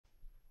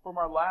from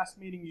our last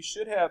meeting, you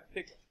should have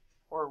picked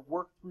or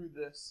worked through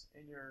this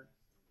in your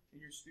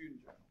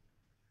student journal,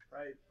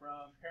 right?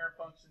 From parent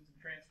functions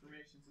and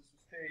transformations. This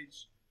was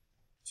page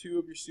 2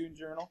 of your student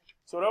journal.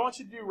 So what I want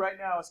you to do right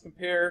now is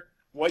compare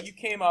what you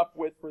came up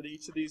with for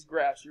each of these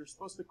graphs. You're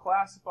supposed to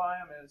classify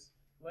them as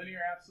linear,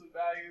 absolute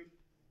value,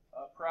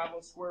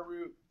 parabola, square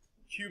root,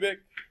 cubic,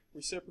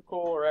 reciprocal,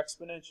 or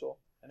exponential,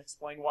 and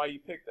explain why you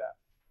picked that.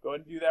 Go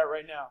ahead and do that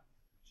right now.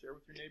 Share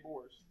with your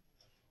neighbors.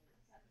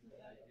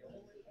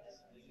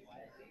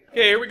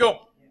 Okay, here we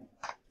go.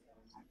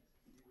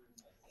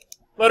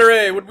 Letter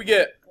A, what did we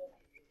get?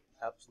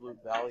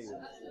 Absolute value.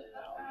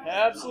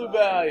 Absolute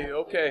value,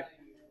 okay.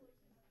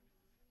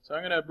 So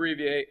I'm going to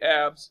abbreviate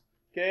abs.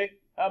 Okay,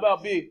 how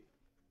about B?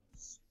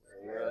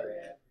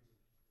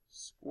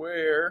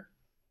 Square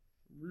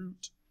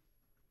root.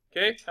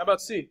 Okay, how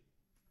about C?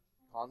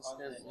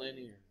 Constant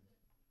linear.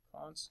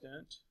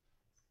 Constant.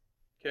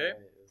 Okay.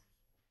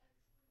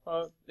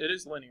 It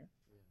is linear.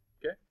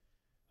 Okay.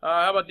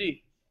 How about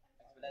D?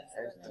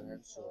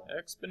 Exponential.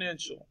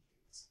 Exponential.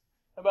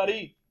 How about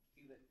E?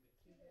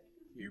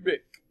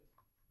 Cubic.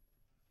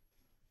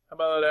 How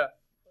about F?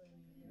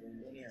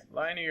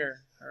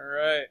 Linear. All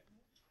right.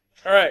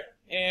 All right.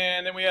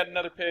 And then we had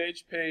another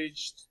page,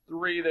 page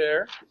 3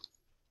 there.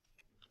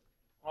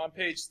 On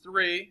page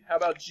 3, how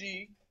about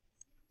G?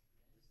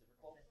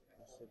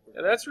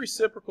 Yeah, that's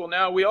reciprocal.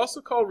 Now, we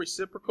also call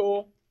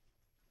reciprocal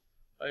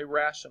a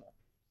rational.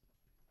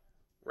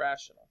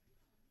 Rational.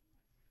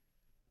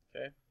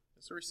 Okay,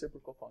 it's a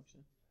reciprocal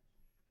function.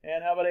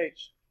 And how about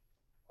H?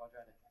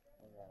 Quadratic.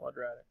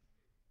 Quadratic.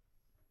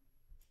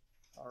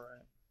 All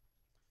right.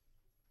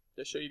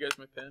 Did I show you guys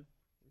my pen?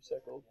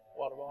 Recycled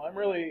water bottle. I'm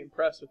really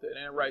impressed with it,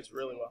 and it writes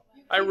really well.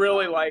 I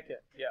really like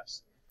it.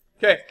 Yes.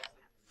 Okay.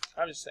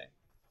 I'm just saying.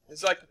 This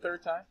is like the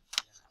 3rd time?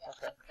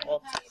 Okay.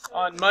 Well,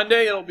 on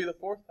Monday, it'll be the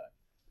 4th time.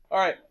 All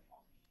right.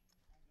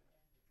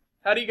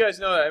 How do you guys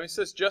know that? I mean, it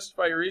says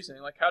justify your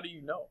reasoning. Like, how do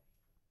you know?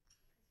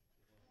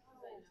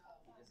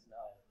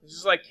 This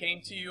just like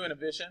came to you in a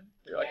vision?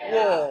 You're like,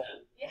 whoa.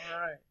 All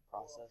right.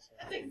 Process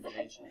of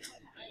elimination.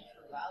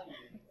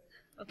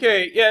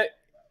 Okay, yeah.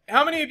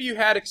 How many of you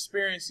had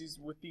experiences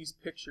with these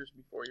pictures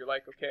before? You're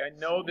like, okay, I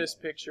know this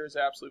picture is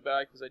absolute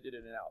value because I did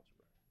it in algebra.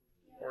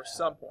 Or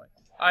some point.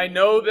 I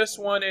know this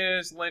one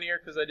is linear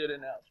because I did it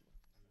in algebra.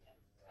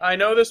 I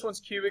know this one's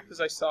cubic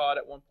because I saw it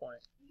at one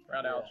point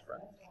around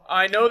algebra.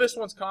 I know this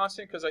one's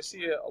constant because I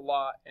see it a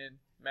lot in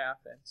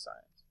math and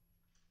science.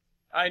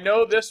 I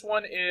know this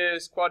one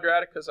is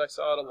quadratic because I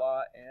saw it a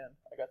lot and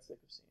I got sick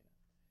of seeing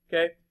it.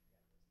 Okay?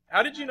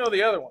 How did you know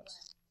the other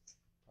ones?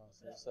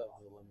 Process of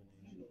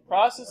elimination.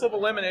 Process of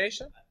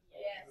elimination?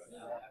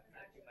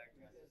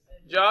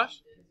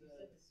 Josh?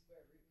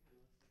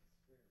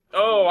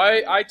 Oh,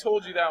 I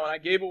told you that one. I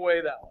gave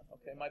away that one.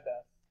 Okay, my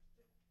bad.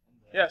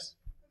 Yes?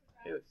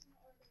 Felix.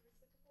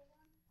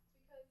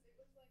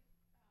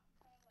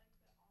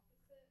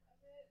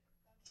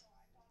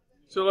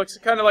 So it looks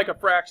kind of like a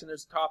fraction.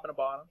 There's a top and a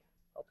bottom.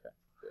 Okay,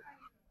 good.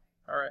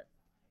 All right.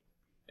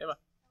 Emma.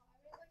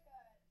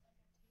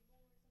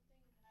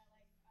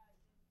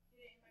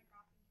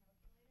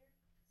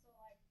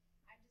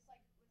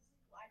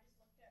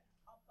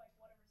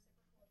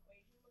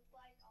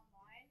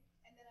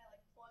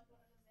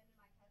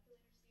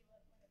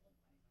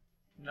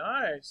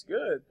 Nice,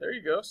 good. There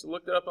you go. So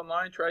looked it up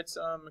online, tried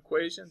some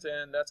equations,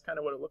 and that's kind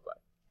of what it looked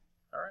like.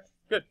 All right,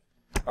 good.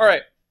 All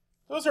right,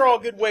 those are all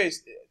good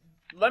ways.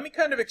 Let me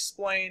kind of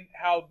explain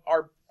how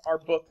our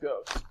book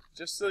goes,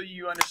 just so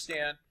you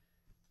understand.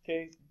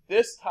 Okay,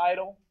 this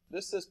title,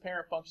 this says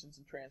Parent Functions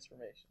and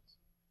Transformations.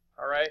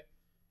 All right,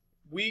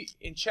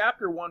 in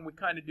chapter 1, we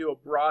kind of do a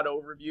broad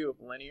overview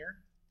of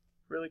linear,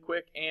 really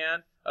quick,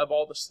 and of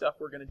all the stuff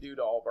we're going to do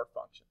to all of our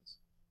functions.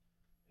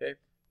 Okay.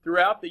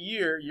 Throughout the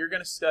year, you're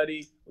going to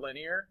study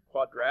linear,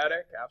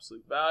 quadratic,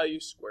 absolute value,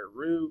 square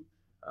root,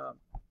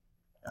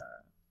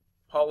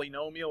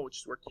 polynomial,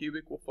 which is where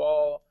cubic will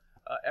fall,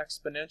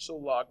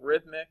 exponential,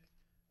 logarithmic,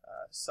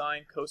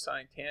 sine,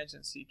 cosine,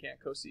 tangent, secant,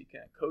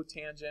 cosecant,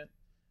 cotangent.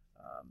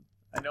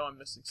 I know I'm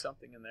missing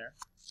something in there.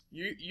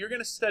 You're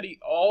going to study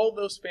all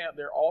those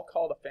they're all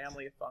called a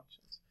family of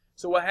functions.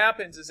 So what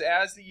happens is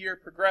as the year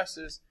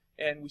progresses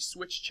and we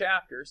switch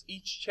chapters,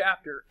 each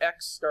chapter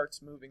x starts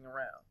moving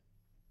around.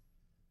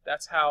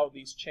 That's how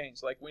these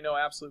change. Like we know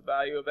absolute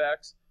value of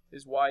x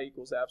is y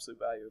equals absolute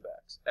value of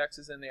x. X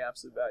is in the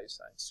absolute value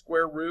sign.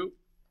 Square root,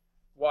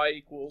 y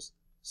equals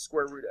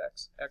square root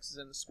x. X is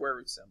in the square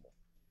root symbol.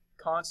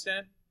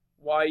 Constant,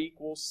 y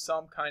equals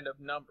some kind of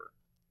number.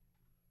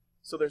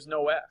 So there's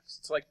no x.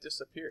 It's like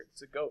disappeared.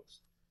 It's a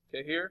ghost.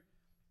 Okay, here,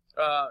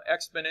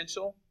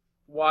 exponential,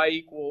 y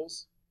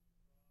equals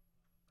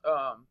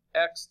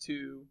x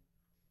to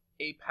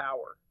a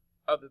power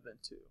other than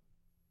 2.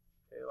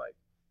 Okay, like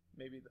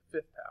maybe the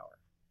 5th power.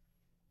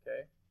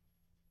 Okay.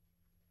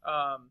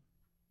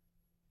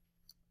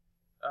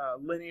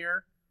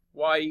 Linear,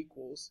 y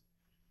equals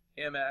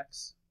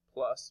mx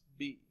plus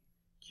b.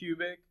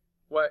 Cubic,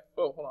 y.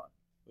 Oh, hold on.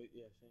 Wait,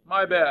 yeah,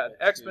 my bad.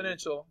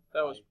 Exponential.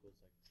 That was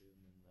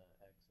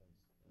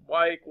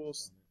y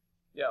equals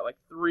Yeah, like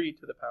 3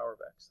 to the power of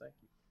x. Thank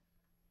you.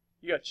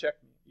 You got to check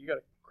me. You got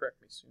to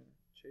correct me sooner.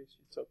 Chase,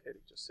 it's okay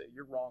to just say,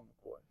 you're wrong,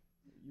 McCoy.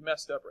 You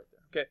messed up right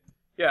there. Okay,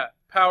 yeah,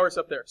 power's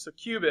up there. So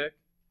cubic,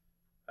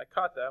 I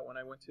caught that when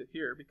I went to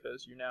here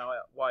because you're now at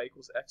y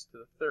equals x to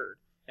the third.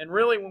 And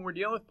really, when we're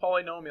dealing with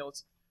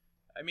polynomials,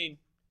 I mean,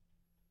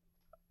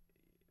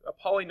 a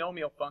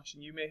polynomial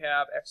function, you may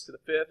have x to the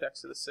fifth,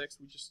 x to the sixth.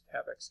 We just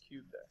have x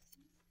cubed there.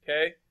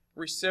 Okay?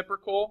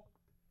 Reciprocal,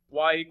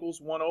 y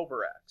equals 1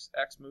 over x.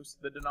 X moves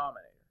to the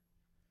denominator.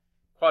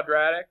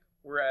 Quadratic,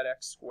 we're at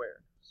x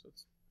squared. So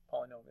it's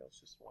polynomial. It's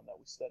just one that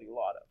we study a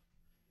lot of.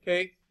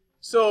 Okay?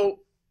 So,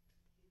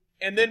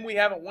 and then we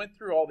haven't went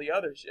through all the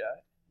others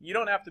yet. You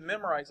don't have to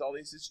memorize all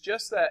these. It's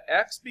just that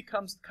x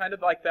becomes kind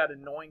of like that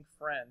annoying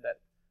friend that,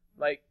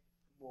 like,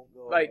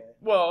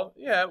 well,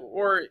 yeah,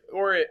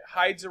 or it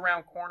hides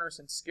around corners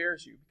and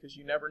scares you because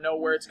you never know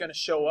where it's going to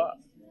show up.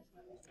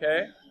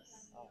 Okay?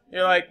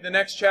 You're like, the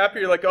next chapter,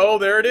 you're like, oh,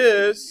 there it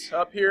is,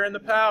 up here in the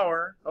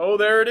power. Oh,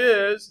 there it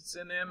is. It's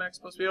in the mx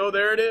plus b. Oh,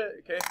 there it is.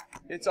 Okay?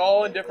 It's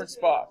all in different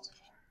spots.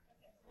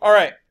 All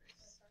right.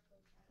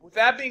 With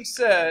that being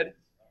said,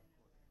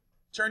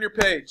 turn your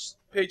page,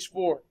 page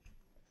 4.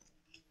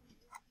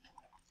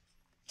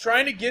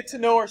 Trying to get to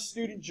know our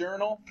student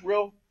journal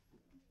real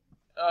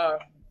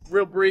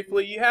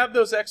briefly. You have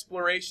those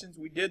explorations.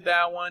 We did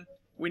that one.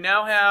 We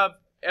now have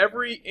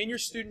in your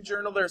student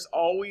journal, there's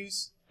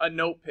always a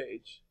note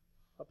page,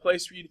 a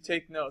place for you to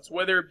take notes,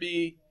 whether it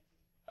be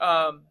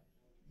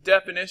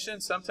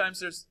definitions. Sometimes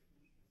there's,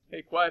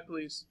 hey, quiet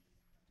please.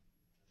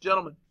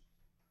 Gentlemen,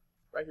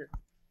 right here.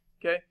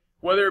 Okay?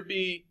 Whether it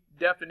be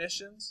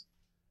definitions,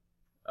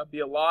 be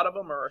a lot of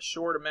them or a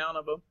short amount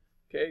of them.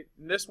 Okay,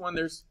 in this one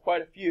there's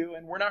quite a few,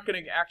 and we're not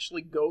going to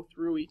actually go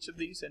through each of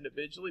these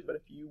individually, but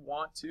if you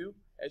want to,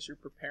 as you're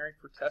preparing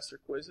for tests or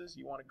quizzes,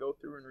 you want to go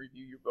through and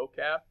review your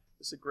vocab,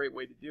 this is a great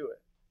way to do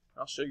it.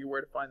 I'll show you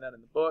where to find that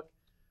in the book.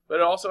 But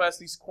it also has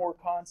these core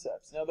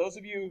concepts. Now, those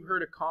of you who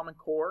heard of Common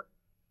Core,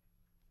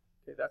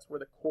 okay, that's where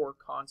the core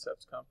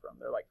concepts come from.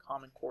 They're like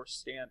Common Core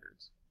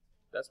standards.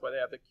 That's why they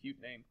have the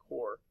cute name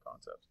core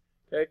concepts.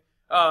 Okay,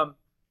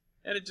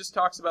 and it just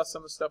talks about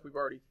some of the stuff we've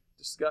already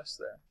discussed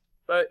there.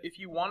 But if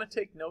you want to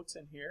take notes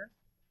in here,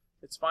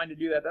 it's fine to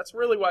do that. That's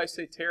really why I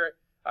say tear it.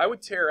 I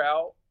would tear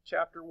out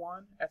chapter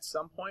 1 at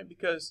some point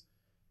because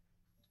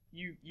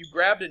you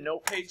grabbed a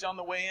note page on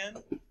the way in,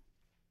 and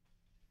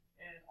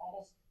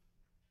almost,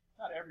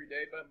 not every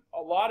day, but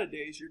a lot of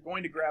days you're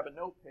going to grab a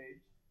note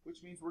page,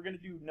 which means we're going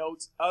to do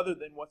notes other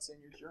than what's in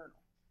your journal.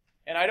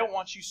 And I don't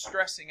want you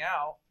stressing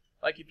out.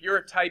 Like if you're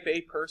a type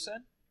A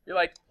person, you're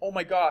like, oh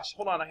my gosh,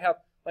 hold on, I have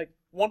like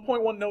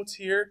 1.1 notes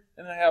here,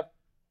 and then I have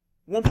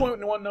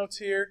 1.1 notes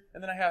here,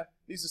 and then I have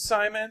these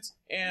assignments,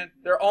 and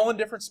they're all in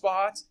different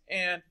spots,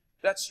 and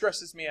that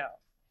stresses me out.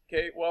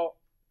 Okay, well,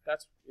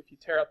 that's if you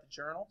tear out the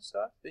journal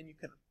stuff, then you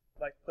can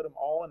like put them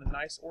all in a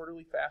nice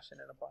orderly fashion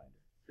in a binder.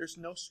 There's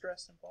no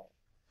stress involved.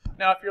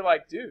 Now, if you're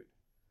like, dude,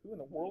 who in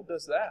the world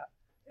does that?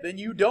 Then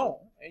you don't,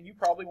 and you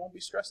probably won't be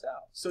stressed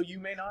out. So you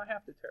may not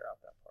have to tear out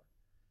that part.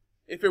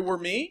 If it were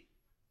me,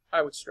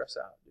 I would stress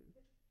out, dude.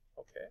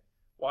 Okay,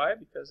 why?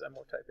 Because I'm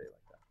more type A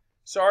like that.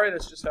 Sorry,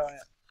 that's just how I am.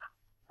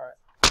 All right,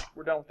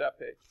 we're done with that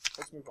page.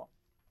 Let's move on.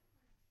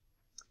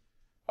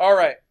 All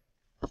right.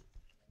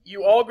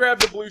 You all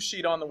grabbed the blue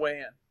sheet on the way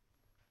in.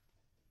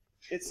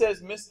 It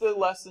says miss the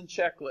lesson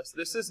checklist.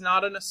 This is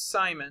not an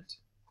assignment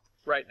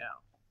right now.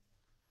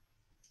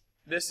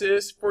 This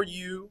is for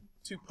you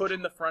to put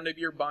in the front of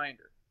your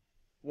binder.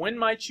 When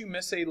might you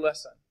miss a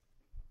lesson?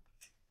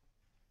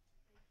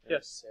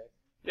 Yes.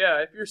 Yeah,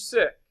 if you're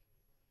sick.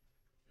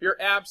 If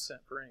you're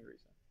absent for any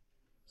reason.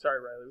 Sorry,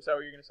 Riley. Was that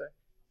what you were going to say?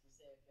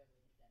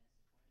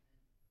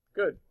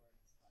 Good.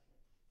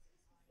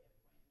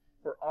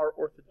 For our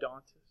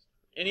orthodontist.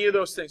 Any of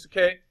those things,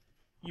 okay?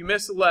 You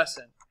miss a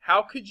lesson.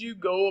 How could you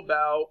go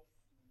about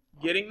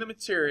getting the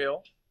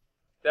material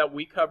that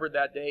we covered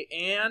that day,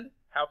 and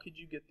how could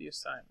you get the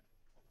assignment?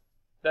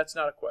 That's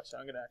not a question.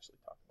 I'm going to actually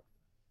talk about that.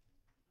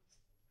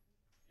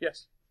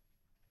 Yes?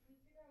 Can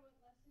you figure out what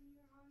lesson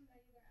you're on by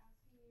either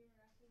asking me or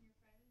asking your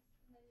friends,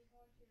 and then you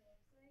go onto your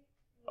website?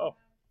 Oh,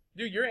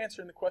 dude, you're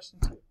answering the question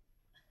too.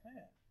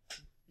 Man,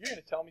 you're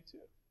going to tell me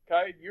too.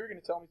 Kai, you're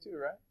going to tell me too,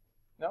 right?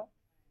 No?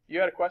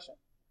 You had a question?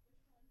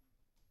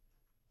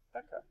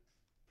 That guy.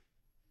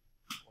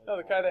 No,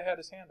 the guy that had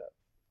his hand up.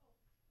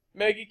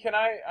 Maggie,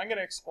 I'm going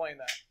to explain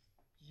that.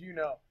 You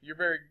know.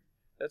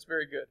 That's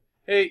very good.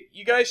 Hey,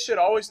 you guys should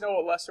always know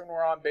what lesson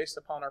we're on based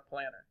upon our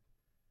planner.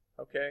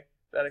 Okay?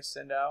 That I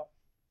send out.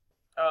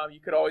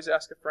 You could always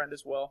ask a friend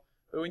as well.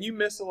 But when you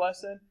miss a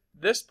lesson,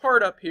 this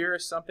part up here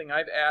is something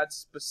I've added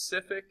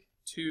specific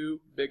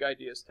to Big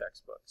Ideas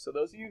textbook. So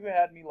those of you who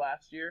had me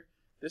last year,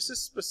 this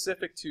is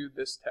specific to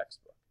this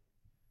textbook.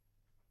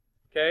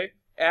 Okay?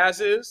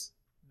 As is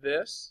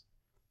this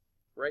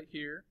right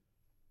here.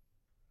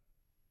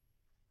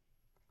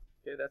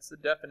 Okay, that's the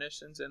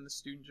definitions in the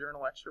student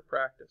journal extra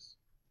practice.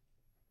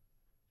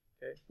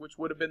 Okay, which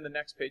would have been the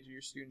next page of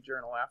your student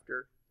journal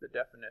after the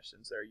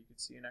definitions there. You can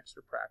see an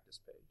extra practice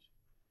page.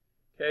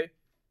 Okay,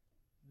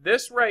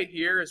 This right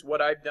here is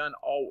what I've done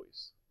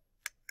always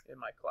in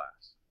my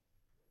class.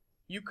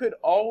 You could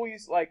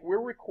always, like,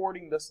 we're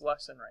recording this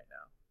lesson right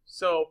now.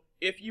 So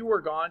if you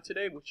were gone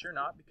today, which you're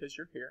not because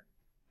you're here,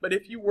 but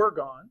if you were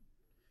gone,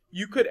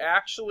 you could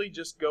actually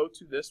just go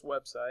to this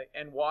website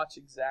and watch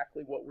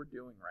exactly what we're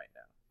doing right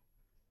now.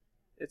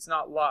 It's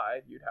not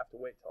live. You'd have to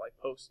wait till I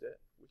post it,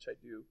 which I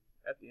do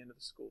at the end of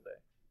the school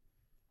day.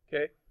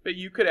 Okay? But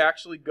you could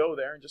actually go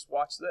there and just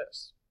watch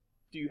this.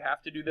 Do you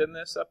have to do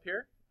this up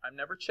here? I'm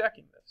never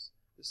checking this.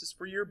 This is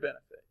for your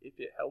benefit. If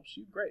it helps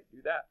you, great,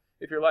 do that.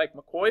 If you're like,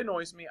 McCoy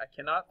annoys me, I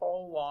cannot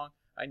follow along,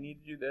 I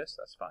need to do this,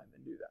 that's fine,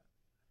 then do that.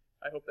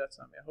 I hope that's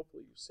not me.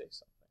 Hopefully you say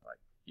something like,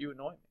 you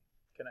annoy me.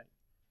 Can I?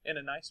 In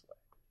a nice way.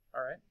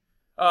 All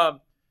right?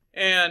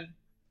 And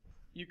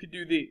you could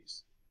do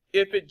these.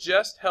 If it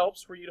just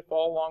helps for you to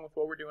follow along with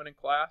what we're doing in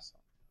class,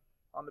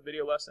 on the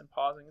video lesson,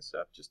 pausing and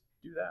stuff, just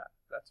do that.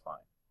 That's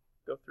fine.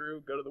 Go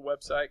through, go to the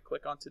website,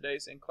 click on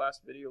today's in-class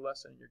video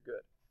lesson, and you're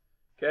good.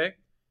 Okay?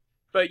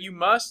 But you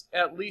must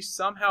at least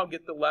somehow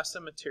get the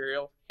lesson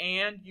material,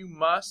 and you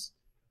must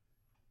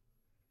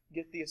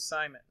get the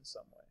assignment in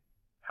some way.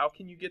 How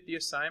can you get the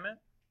assignment?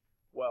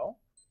 Well,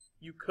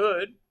 you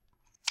could,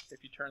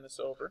 if you turn this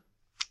over,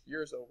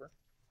 yours over,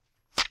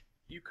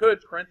 you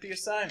could print the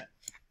assignment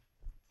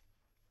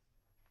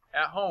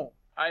at home.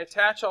 I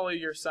attach all of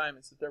your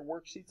assignments. If they're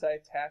worksheets, I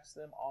attach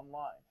them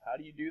online. How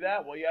do you do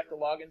that? Well, you have to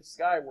log into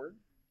Skyward.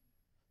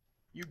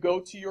 You go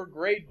to your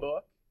grade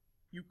book.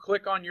 You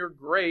click on your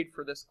grade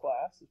for this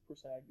class. This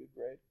person had a good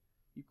grade.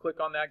 You click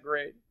on that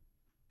grade.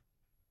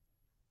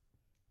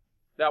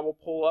 That will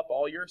pull up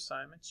all your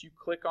assignments. You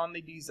click on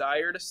the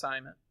desired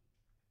assignment.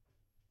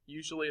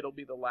 Usually it'll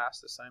be the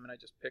last assignment. I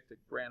just picked a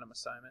random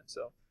assignment.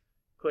 So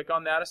click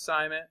on that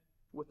assignment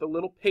with the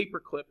little paper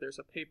clip. There's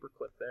a paper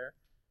clip there.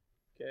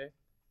 Okay.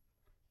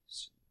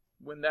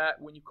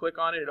 When you click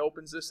on it, it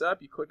opens this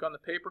up. You click on the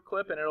paper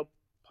clip and it'll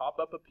pop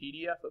up a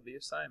PDF of the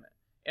assignment.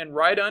 And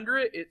right under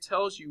it, it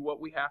tells you what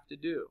we have to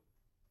do.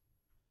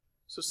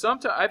 So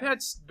sometimes I've had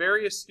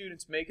various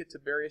students make it to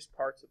various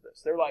parts of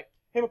this. They're like,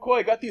 hey, McCoy,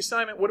 I got the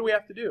assignment. What do we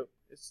have to do?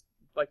 It's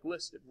like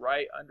listed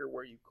right under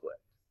where you click.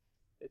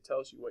 It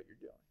tells you what you're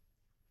doing.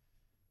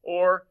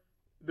 Or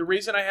the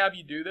reason I have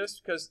you do this,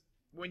 because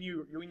when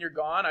you're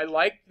gone, I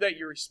like that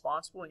you're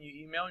responsible and you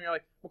email and you're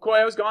like, McCoy,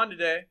 I was gone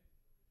today.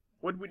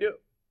 What did we do?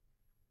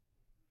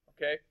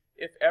 Okay?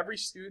 If every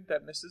student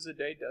that misses a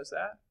day does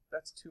that,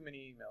 that's too many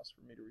emails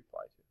for me to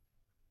reply to.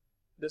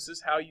 This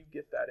is how you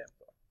get that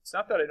info. It's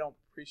not that I don't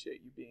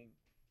appreciate you being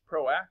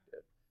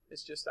proactive.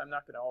 It's just I'm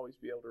not going to always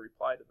be able to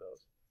reply to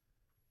those.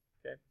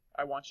 Okay?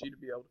 I want you to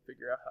be able to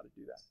figure out how to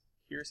do that.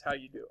 Here's how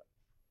you do it.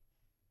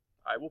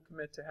 I will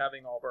commit to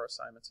having all of our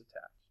assignments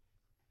attached.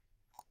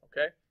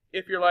 Okay?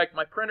 If you're like,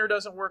 my printer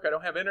doesn't work, I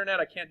don't have internet,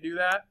 I can't do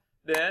that,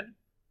 then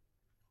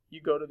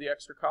you go to the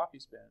extra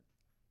copies bin.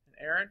 And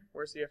Aaron,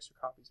 where's the extra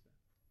copies bin?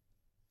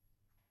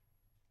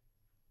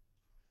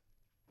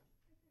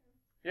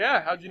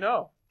 Yeah, how'd you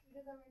know?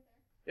 Because I'm right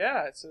there.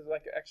 Yeah, it says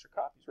like extra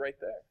copies right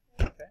there.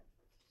 Okay.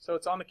 So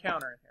it's on the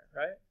counter in here,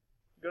 right?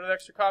 You go to the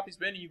extra copies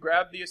bin and you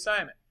grab the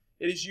assignment.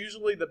 It is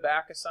usually the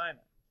back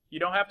assignment. You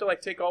don't have to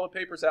like take all the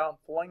papers out and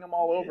fling them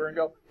all over and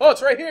go, oh,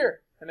 it's right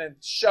here, and then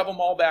shove them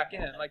all back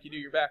in like you do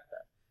your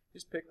backpack.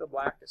 Just pick the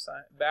back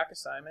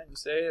assignment and you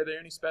say, are there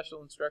any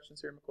special instructions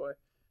here, McCoy?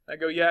 And I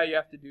go, yeah, you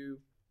have to do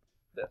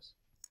this.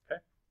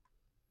 Okay?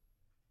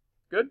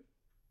 Good?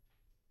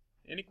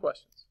 Any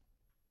questions?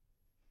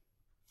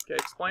 Okay,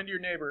 explain to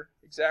your neighbor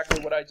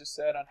exactly what I just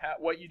said on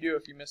what you do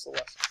if you miss a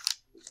lesson.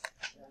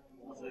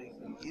 So you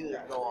can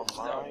either go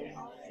online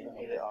and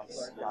get it off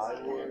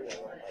Skyward,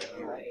 or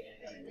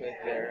you click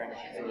there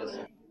and it just...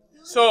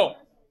 So,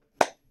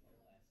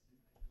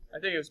 I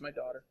think it was my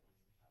daughter.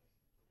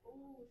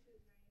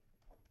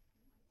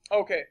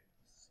 Okay.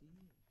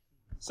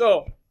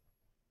 So,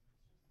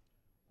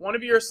 one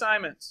of your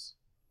assignments,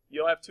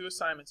 you'll have 2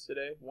 assignments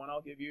today. One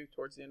I'll give you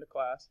towards the end of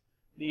class.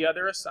 The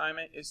other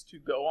assignment is to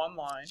go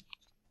online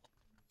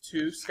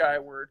to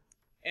Skyward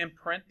and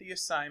print the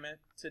assignment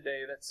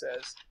today that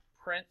says,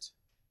 print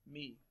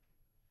me.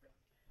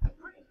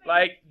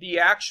 Like the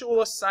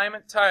actual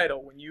assignment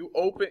title, when you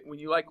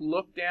like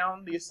look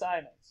down the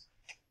assignments,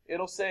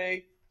 it'll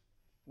say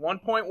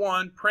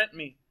 1.1, print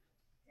me.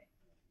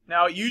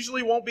 Now, it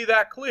usually won't be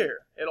that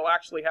clear. It'll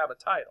actually have a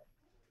title.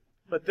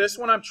 But this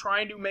one I'm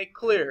trying to make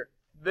clear.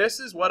 This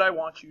is what I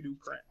want you to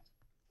print.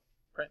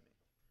 Print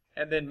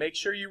me. And then make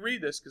sure you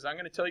read this, because I'm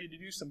going to tell you to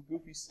do some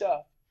goofy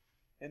stuff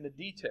in the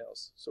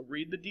details. So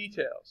read the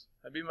details.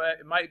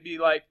 It might be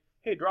like,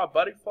 hey, draw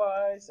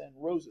butterflies and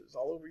roses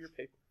all over your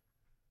paper.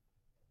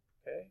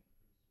 Okay?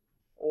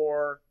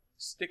 Or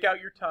stick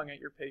out your tongue at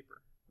your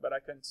paper. But I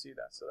couldn't see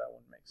that, so that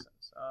wouldn't make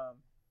sense.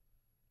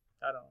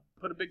 I don't know.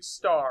 Put a big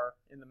star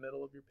in the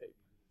middle of your paper.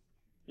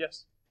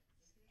 Yes?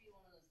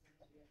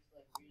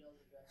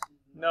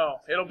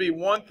 No, it'll be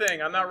one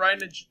thing. I'm not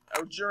writing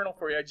a journal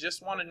for you. I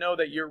just want to know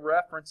that you're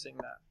referencing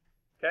that.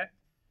 Okay?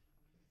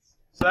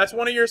 So that's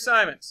one of your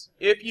assignments.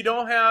 If you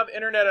don't have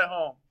internet at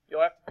home,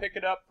 you'll have to pick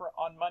it up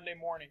on Monday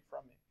morning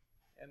from me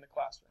in the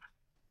classroom.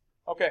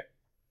 Okay,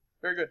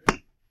 very good.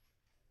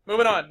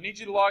 Moving on. Need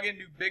you to log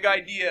into Big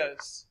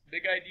Ideas.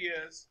 Big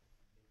Ideas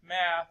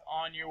Math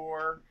on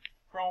your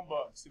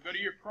Chromebook. So go to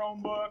your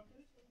Chromebook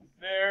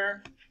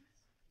there.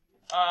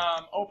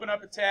 Open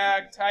up a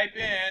tag. Type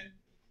in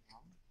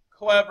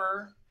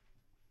clever.lk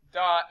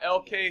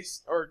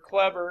or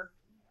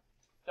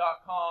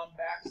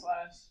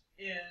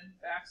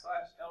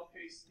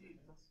clever.com/in/LK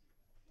Stevens.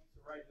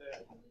 So right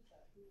there.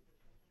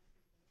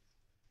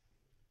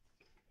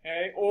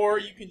 Okay, or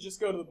you can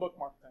just go to the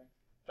bookmark thing.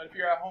 But if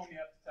you're at home,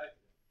 you have to type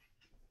it.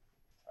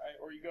 All right,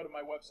 or you go to my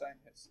website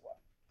and hit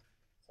select.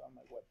 It's on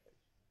my webpage.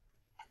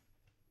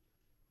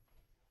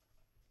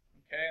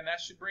 Okay, and that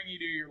should bring you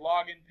to your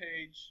login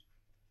page,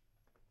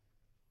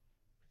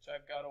 which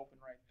I've got open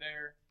right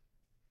there.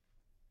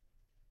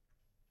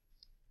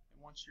 And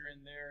once you're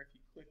in there, if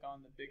you click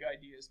on the Big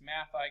Ideas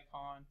Math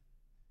icon,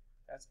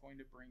 that's going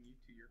to bring you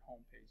to your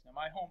home page. Now,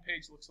 my home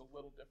page looks a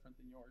little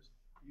different than yours.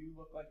 You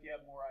look like you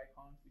have more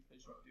icons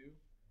because you do.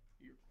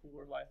 You're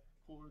cooler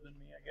than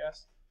me, I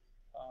guess,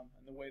 and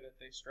the way that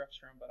they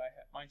structure them. But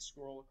mine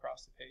scroll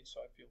across the page,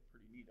 so I feel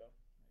pretty neato.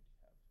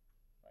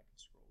 I can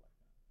scroll like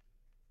that.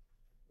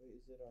 Wait,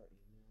 is it our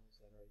email?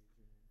 Is that our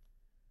username?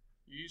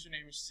 Your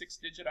username is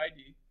 6-digit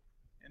ID,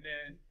 and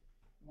then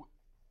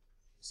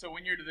so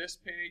when you're to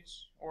this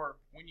page, or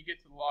when you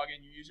get to the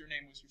login, your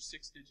username was your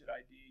 6-digit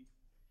ID,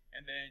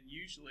 and then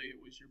usually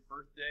it was your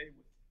birthday.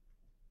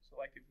 So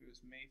like if it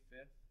was May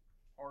 5th.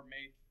 Or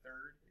May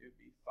 3rd, it would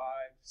be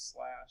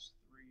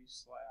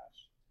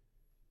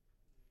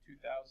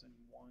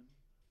 5/3/2001.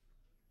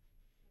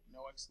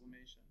 No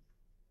exclamation.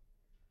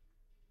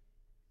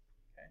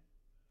 Okay.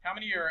 How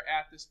many are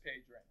at this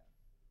page right now?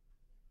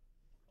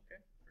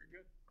 Okay, very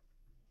good.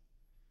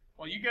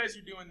 While you guys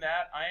are doing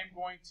that, I am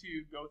going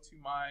to go to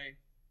my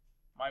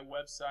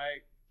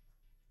website.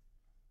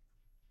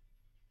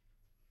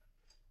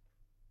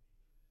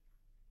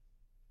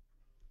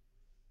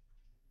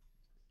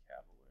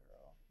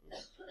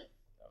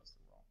 That was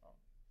the wrong. Oh,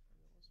 that was the right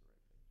page.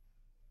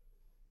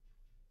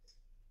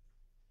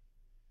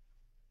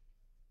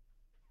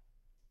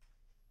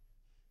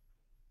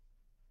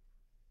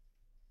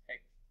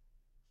 Hey.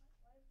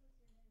 Why was your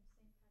name St.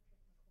 Patrick McCoy with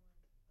the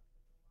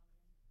login?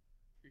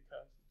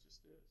 Because it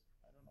just is.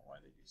 I don't know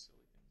why they do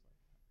silly things like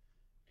that.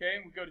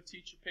 Okay, and we go to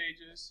teacher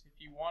pages. If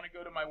you want to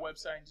go to my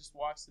website and just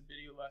watch the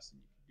video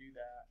lesson, you can do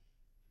that.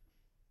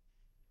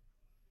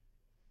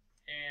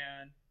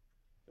 And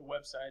the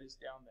website is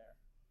down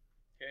there.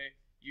 Okay,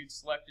 you'd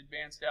select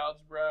Advanced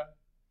Algebra,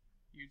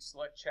 you'd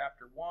select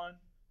Chapter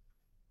 1,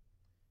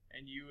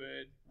 and you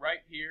would,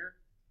 right here,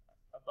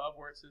 above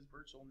where it says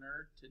Virtual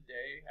Nerd,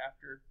 today,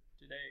 after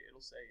today, it'll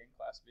say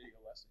In-Class Video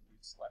Lesson.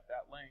 You'd select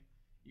that link.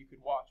 You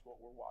could watch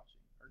what we're watching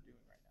or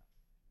doing right now.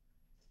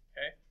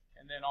 Okay,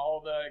 and then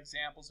all the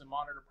examples and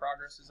monitor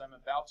progresses I'm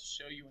about to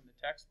show you in the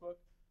textbook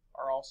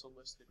are also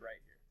listed right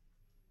here.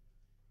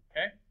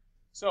 Okay,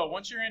 so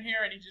once you're in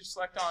here, I need you to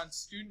select on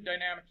Student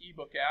Dynamic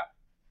eBook app,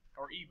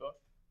 or eBook.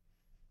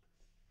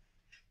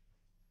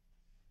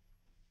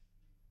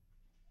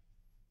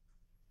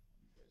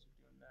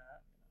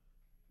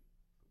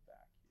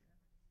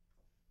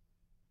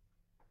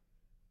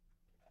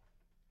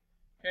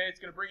 Okay,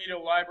 it's going to bring you to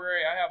a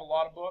library. I have a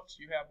lot of books.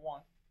 You have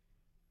one.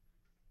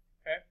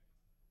 Okay.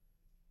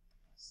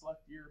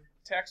 Select your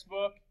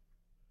textbook.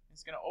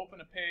 It's going to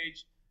open a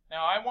page.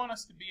 Now, I want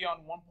us to be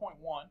on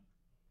 1.1.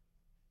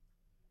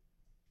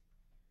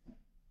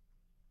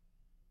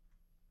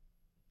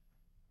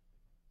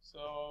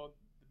 So,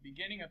 the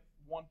beginning of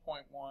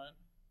 1.1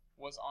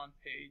 was on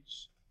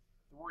page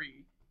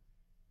 3.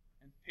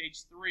 And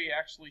page 3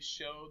 actually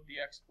showed the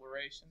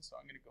exploration. So,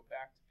 I'm going to go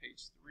back to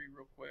page 3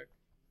 real quick.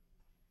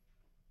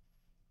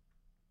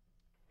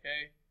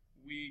 Okay,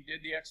 we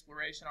did the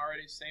exploration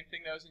already, same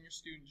thing that was in your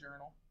student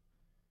journal.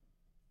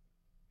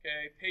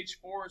 Okay, page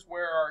 4 is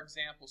where our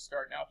examples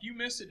start. Now, if you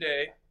miss a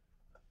day,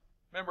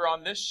 remember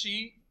on this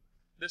sheet,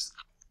 this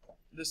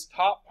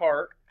top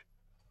part,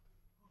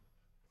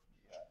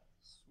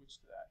 switch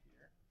to that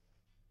here.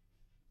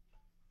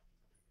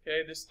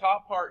 Okay, this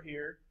top part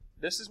here,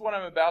 this is what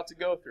I'm about to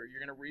go through.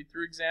 You're going to read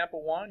through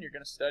example 1, you're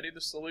going to study the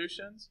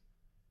solutions,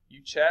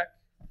 you check,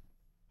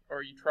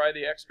 or you try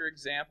the extra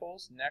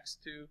examples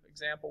next to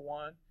example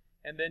 1,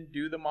 and then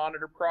do the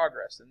monitor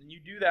progress. And then you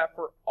do that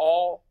for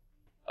all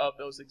of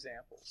those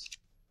examples.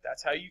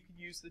 That's how you can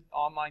use the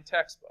online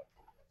textbook.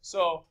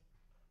 So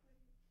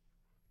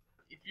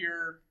if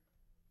you're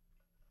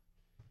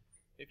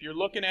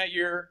looking at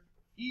your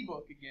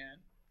ebook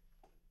again,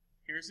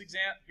 here's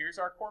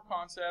our core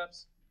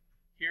concepts,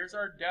 here's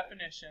our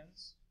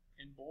definitions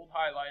in bold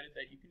highlighted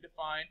that you can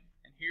define,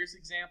 and here's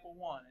example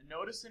 1. And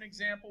notice in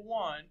example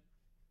 1,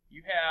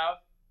 you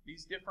have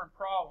these different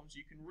problems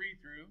you can read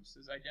through. It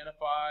says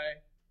identify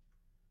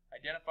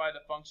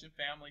the function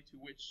family to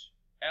which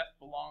f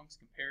belongs.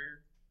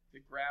 Compare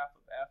the graph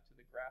of f to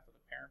the graph of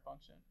the parent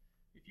function.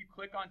 If you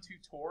click on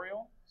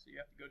tutorial, so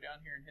you have to go down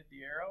here and hit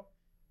the arrow.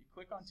 You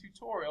click on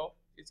tutorial,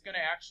 it's going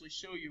to actually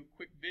show you a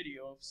quick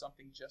video of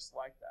something just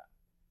like that.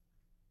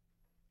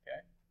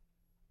 Okay.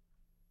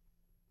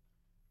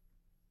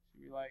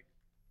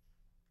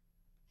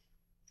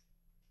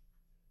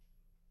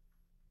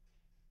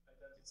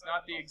 It's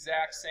not the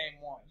exact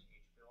same one.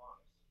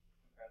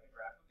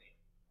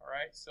 All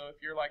right, so if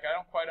you're like, I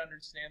don't quite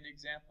understand the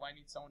example, I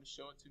need someone to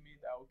show it to me,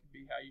 that would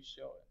be how you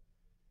show it.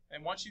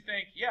 And once you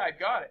think, yeah, I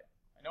got it,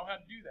 I know how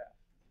to do that,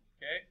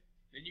 okay,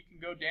 then you can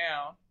go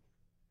down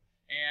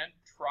and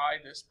try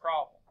this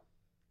problem.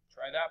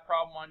 Try that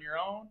problem on your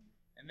own,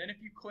 and then if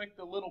you click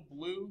the little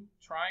blue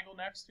triangle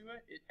next to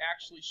it, it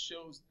actually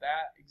shows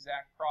that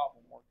exact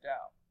problem worked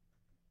out.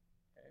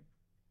 Okay?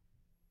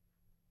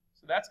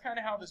 So that's kind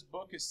of how this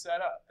book is set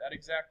up. That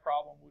exact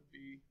problem would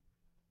be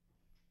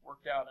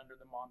worked out under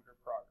the monitor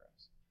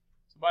progress.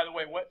 So by the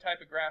way, what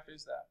type of graph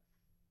is that?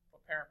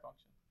 What parent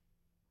function?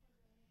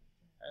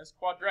 It's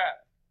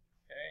quadratic.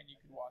 Okay, and you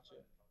can watch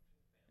it.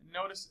 And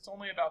notice it's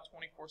only about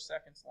 24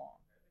 seconds long.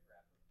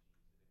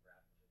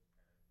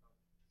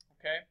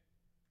 Okay?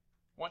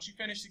 Once you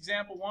finish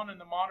example 1 in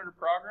the monitor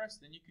progress,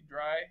 then you can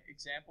try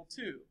example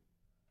 2.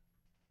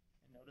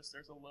 And notice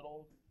there's a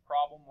little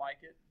problem like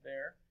it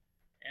there.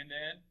 And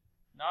then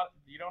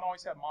you don't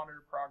always have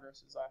monitor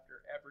progresses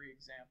after every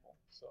example.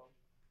 So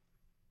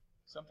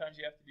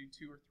sometimes you have to do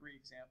 2 or 3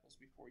 examples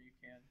before you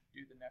can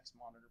do the next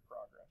monitor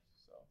progress.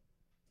 So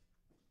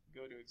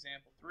go to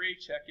example 3,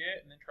 check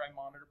it, and then try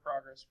monitor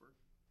progress for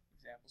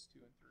examples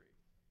 2 and 3.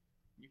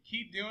 You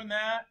keep doing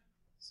that.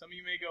 Some of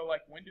you may go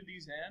like, when do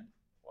these end?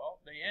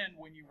 Well, they end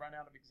when you run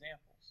out of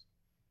examples.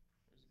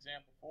 There's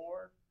example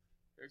 4,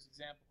 there's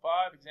example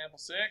 5, example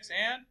 6,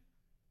 and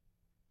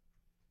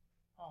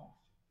oh,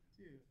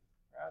 dude,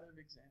 we're out of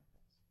examples.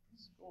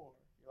 Score.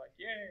 You're like,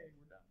 yay,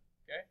 we're done.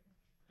 Okay?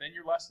 Then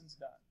your lesson's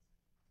done.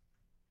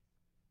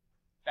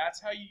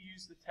 That's how you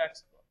use the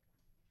textbook.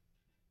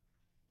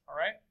 All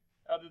right?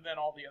 Other than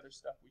all the other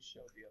stuff we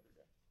showed the other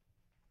day.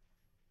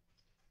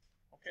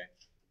 Okay?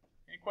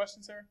 Any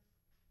questions there?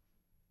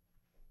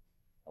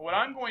 What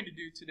I'm going to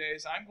do today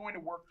is I'm going to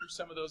work through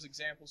some of those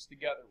examples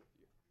together with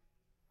you.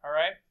 All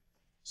right?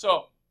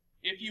 So,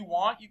 if you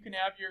want, you can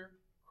have your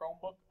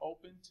Chromebook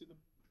open to the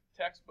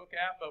textbook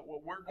app, but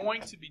what we're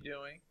going to be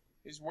doing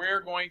is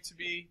we're going to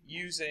be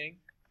using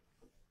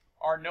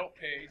our note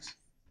page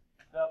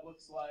that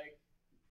looks like